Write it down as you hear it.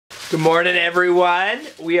Good morning, everyone.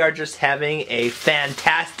 We are just having a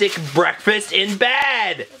fantastic breakfast in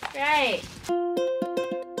bed. That's right.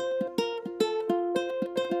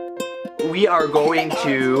 We are going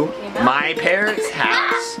to my parents'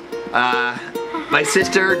 house. My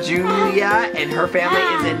sister Julia and her family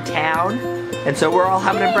is in town, and so we're all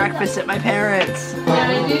having a breakfast at my parents.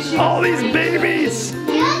 All these babies.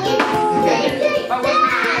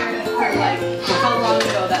 How long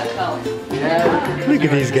ago that felt? Look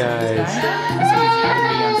at these guys.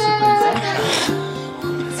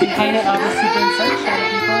 Say hi to all the Super and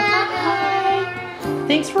Sunshine people.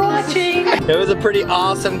 Thanks for watching. It was a pretty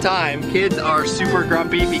awesome time. Kids are super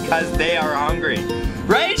grumpy because they are hungry.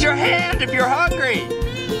 Raise your hand if you're hungry.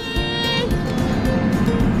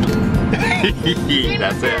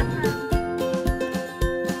 That's it.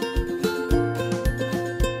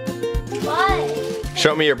 What?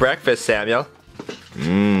 Show me your breakfast, Samuel.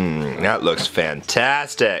 That looks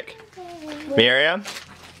fantastic. Miriam,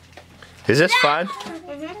 is this fun? How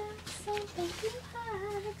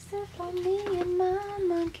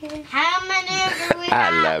many do we I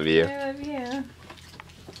have? love you. I love you.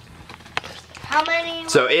 How many?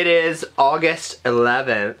 So it is August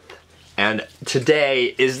 11th, and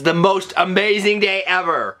today is the most amazing day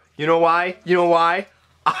ever. You know why? You know why?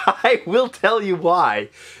 I will tell you why.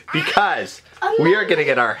 Because we are gonna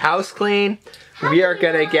get our house clean. We are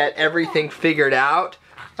gonna get everything figured out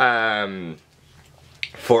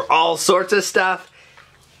for all sorts of stuff.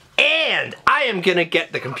 And I am gonna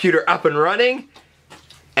get the computer up and running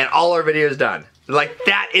and all our videos done. Like,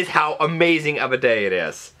 that is how amazing of a day it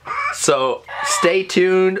is. So stay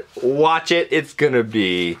tuned, watch it. It's gonna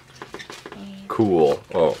be cool.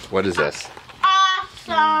 Oh, what is this?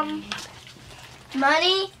 Awesome.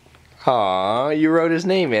 Money? Aw, you wrote his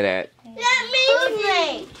name in it. That means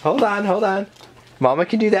me. Hold on, hold on. Mama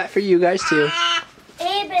can do that for you guys too.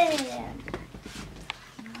 Abraham.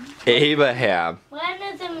 Abraham. One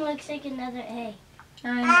of them looks like another A.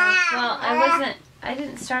 I know. Well, I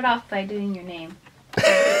didn't start off by doing your name.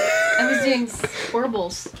 I was doing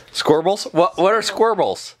squirbles. Squirbles? What are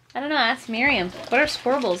squirbles? I don't know, ask Miriam. What are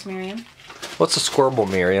squirbles, Miriam? What's a squirble,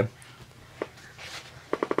 Miriam?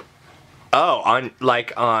 Oh, on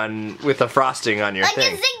with the frosting on your Like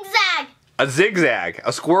thing. a zigzag. A zigzag.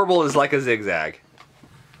 A squirble is like a zigzag.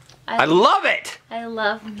 I love it! I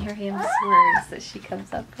love Miriam's words that she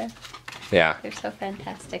comes up with. Yeah. They're so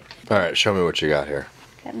fantastic. Alright, show me what you got here.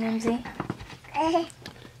 Got Mimsy?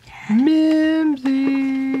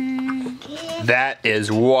 Mimsy. That is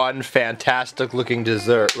one fantastic looking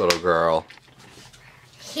dessert, little girl.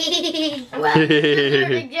 Well,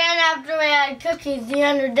 again after we had cookies the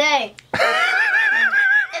other day.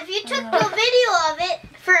 If you took the video of it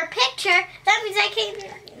for a picture, that means I can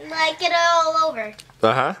like get it all over.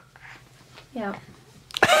 Uh-huh. Yeah.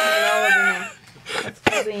 All over now. That's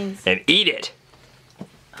cool beans. And eat it.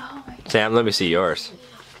 Oh my God. Sam, let me see yours.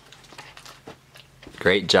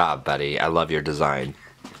 Great job, buddy. I love your design.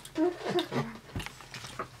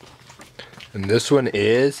 And this one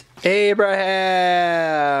is Abraham's.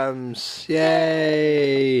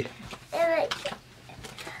 Yay.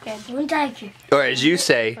 Or as you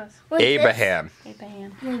say, Abraham.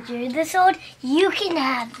 Abraham. When you're this old, you can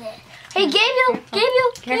have this. Hey, Gabriel,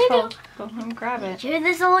 Careful. Go home and grab it. When you're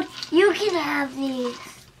this old, you can have these.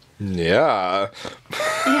 Yeah.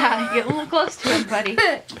 Yeah, get a little close to him, buddy.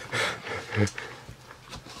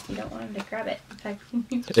 You don't want him to grab it. In fact,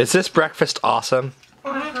 Is this breakfast awesome?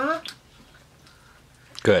 Uh-huh.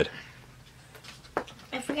 Good.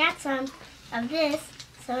 I forgot some of this,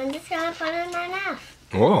 so I'm just gonna put it in my mouth.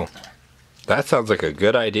 Whoa. That sounds like a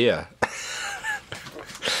good idea.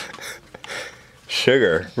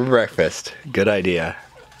 Sugar for breakfast. Good idea.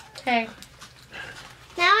 okay.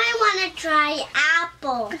 Now I want to try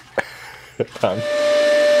apple.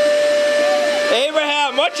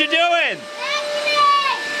 Abraham, what you doing?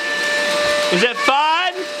 Is it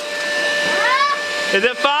fun? Is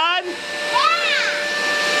it fun?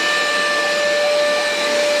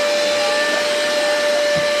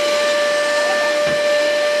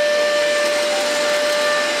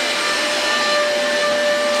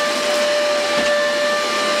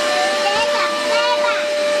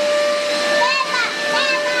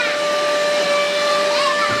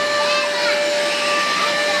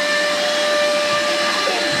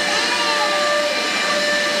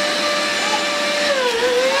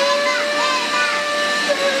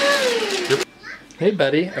 Hey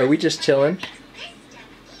buddy, are we just chilling?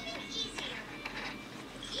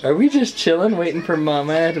 Are we just chilling waiting for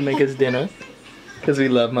Mama to make us dinner? Because we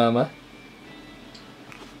love Mama.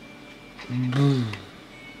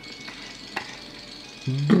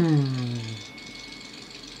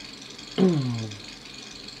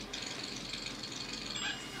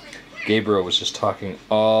 Gabriel was just talking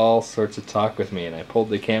all sorts of talk with me, and I pulled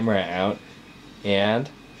the camera out, and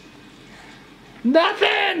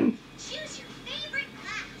nothing! Choose your favorite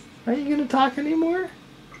class. Are you gonna talk anymore?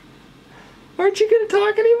 Aren't you gonna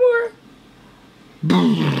talk anymore?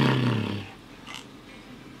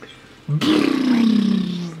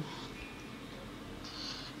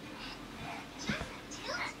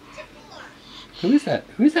 Who is that?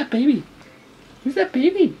 Who's that baby? Who's that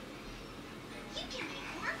baby? You can be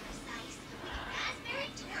more precise. Raspberry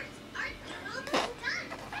torts aren't almost done.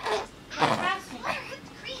 Whipped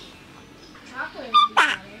cream. Chocolate would be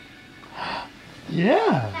better.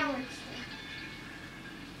 Yeah. That works.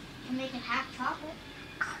 And make it half chocolate.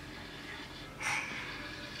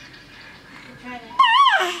 We'll try that.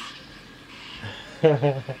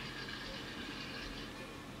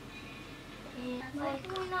 Why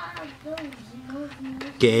can we not have those?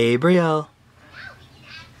 Gabriel. Now we can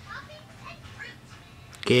add toppings and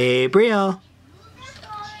fruit. Gabriel. Move the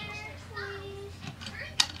color, please. Turn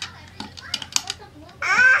it however you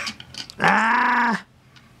like. Ah!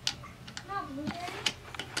 No, blueberry.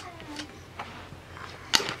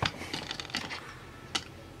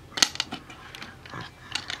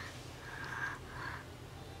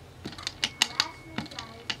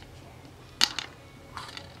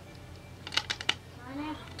 Time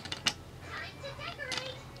to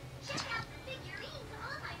decorate. Check out the figurines,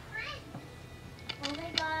 all my friends. Oh my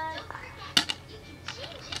god. Don't forget, you can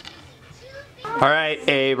change it using 2 fingers. All right,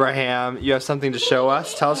 Abraham, you have something to show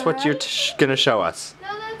us? Tell us what you're gonna show us.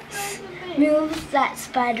 Moves that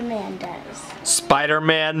Spider-Man does.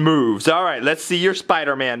 Spider-Man moves. All right, let's see your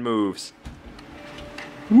Spider-Man moves.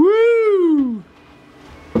 Woo!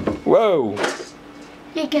 Whoa!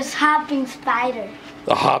 Like a hopping spider.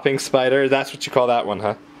 A hopping spider. That's what you call that one,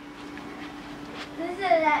 huh? This is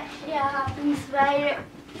actually a hopping spider.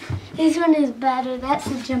 This one is better. That's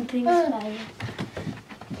a jumping spider.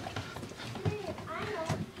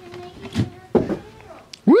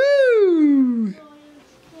 Woo!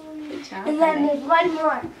 Good job, And then honey. there's one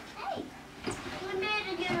more. Hey, we made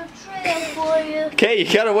to get a trail for you. Okay,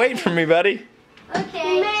 you gotta wait for me, buddy.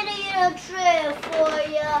 Okay. We made to get a trail for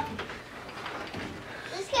you.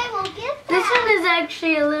 This guy won't get that. This one is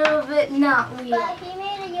actually a little bit not real. But he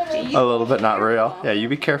made to get a A little bit not real. Yeah, you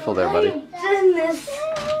be careful there, buddy. I've done this.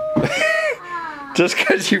 Just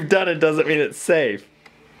because you've done it doesn't mean it's safe.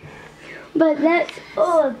 But that's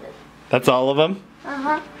all of it. That's all of them?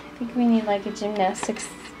 Uh-huh. I think we need like a gymnastics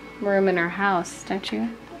room in our house, don't you?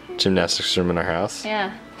 Gymnastics room in our house?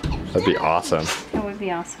 Yeah, That'd be awesome. that would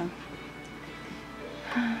be awesome.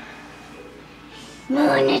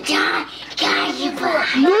 Monica, can you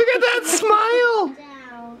Look at that smile!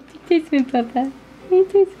 Taste me, Papa. You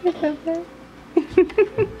taste me, Papa.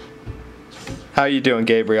 How you doing,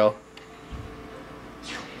 Gabriel?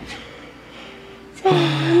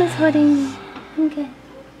 Mama's holding you. Okay.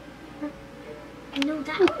 No,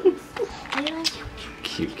 that one's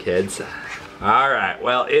Cute kids. Alright,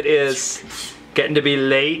 well, it is getting to be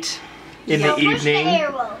late in the evening.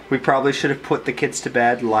 We probably should have put the kids to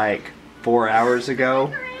bed like 4 hours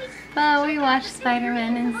ago. Well, we watched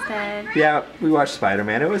Spider-Man instead. Yeah, we watched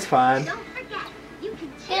Spider-Man. It was fun. Don't forget, you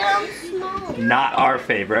can get small. Not our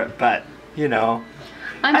favorite, but you know.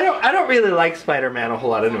 I'm I don't really like Spider-Man a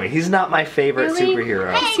whole lot anyway. He's not my favorite Really?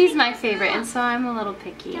 superhero. He's my favorite, and so I'm a little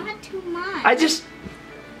picky. Not too much. I just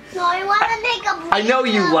No, I want to make a I know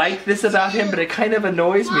you like this about him, but it kind of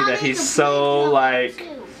annoys me that he's so like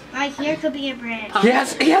Right here could be a branch.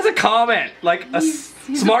 he has a comment, like a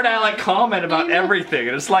smart aleck comment about everything,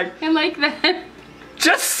 and it's like I like that.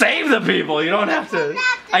 just save the people. You don't have to.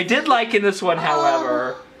 I did like in this one,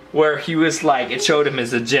 however, where he was like, it showed him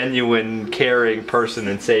as a genuine, caring person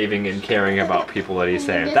and saving and caring about people that he's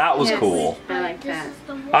saving. That was Yes, cool. I like that.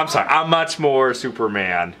 I'm sorry, I'm much more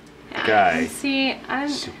Superman guy. See, I'm.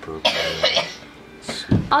 Superman.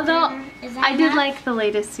 Although Is that I did enough? like the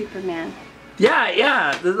latest Superman.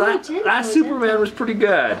 Yeah, the last Superman was pretty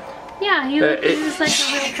good. Yeah, he was like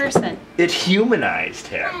a real person. It humanized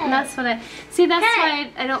him. And that's what I see. That's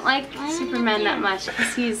why I don't like Superman that much,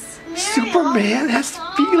 because he's Superman has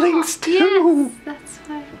feelings too. yes, that's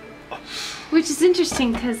why. Which is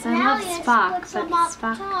interesting because I love Spock, but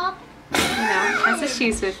Spock, you know, has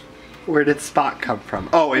issues with. Where did Spock come from?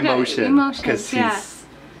 Oh, emotion. Emotions, Because yeah. he's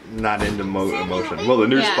not into emotion. Well, the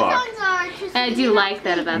new Yeah. Spock. And I do like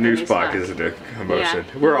that about New the Spock is into emotion.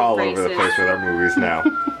 Yeah. We're all over the Braces. place with our movies now.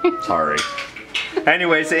 Sorry.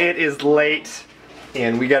 Anyways, it is late,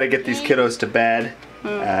 and we got to get these kiddos to bed.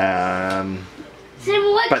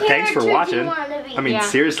 But thanks for watching. I mean, Yeah.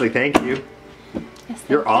 seriously, thank you. Yes,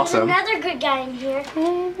 You're awesome. There's another good guy in here.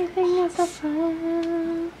 Everything is so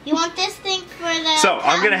fun. You want this thing for the... So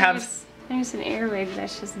I'm gonna have. There's an airwave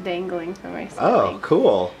that's just dangling from my ceiling. Oh,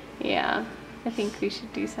 cool. Yeah, I think we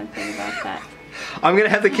should do something about that. I'm gonna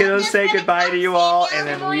have the kiddos say goodbye to you all, and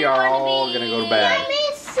then we are all gonna go to bed.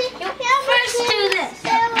 First do this.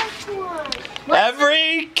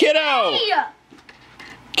 Every kiddo!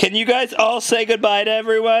 Can you guys all say goodbye to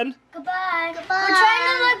everyone? Goodbye. Goodbye. We're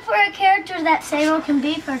trying to look for a character that Sable can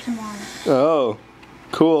be for tomorrow. Oh,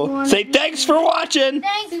 cool. Say thanks for watching!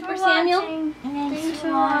 Thanks Super for Samuel. watching. Thanks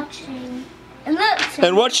for watching. And look,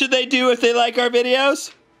 And what should they do if they like our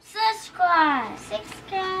videos? subscribe.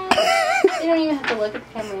 Subscribe. You don't even have to look at the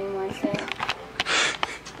camera anymore and say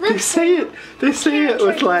it. They say it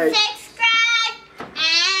with like, Subscribe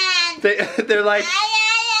and... they're like,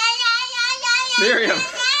 Miriam,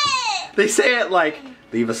 they say it like,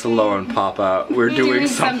 leave us alone, Papa, we're doing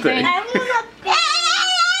something.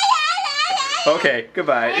 Okay,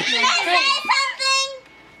 goodbye.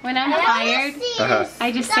 When I'm tired, Uh-huh.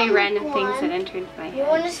 I just say random things that enter into my You head.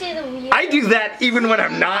 want to see the wheel? I do that even when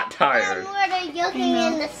I'm not tired. Where they're looking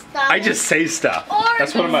in the stomach. I just say stuff.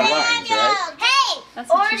 That's one of my lines, right? Hey! That's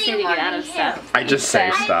what you say to get out of stuff. I just say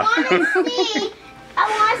stuff. I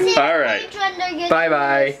want to see All right. which one they're getting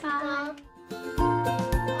Bye-bye. in the stomach.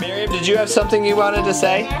 Miriam, did you have something you wanted to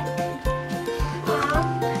say?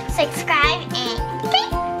 Subscribe and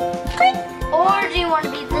click. Or do you want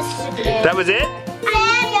to be this stupid? That was it?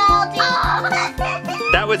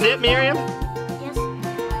 That was it, Miriam? Yes.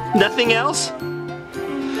 Nothing else?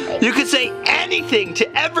 You could say anything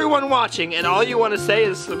to everyone watching, and all you want to say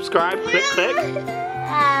is subscribe, click, click.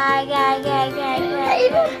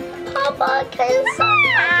 Papa can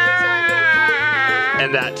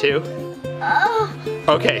And that too.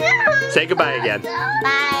 Okay, say goodbye again.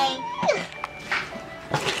 Bye.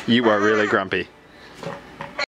 You are really grumpy.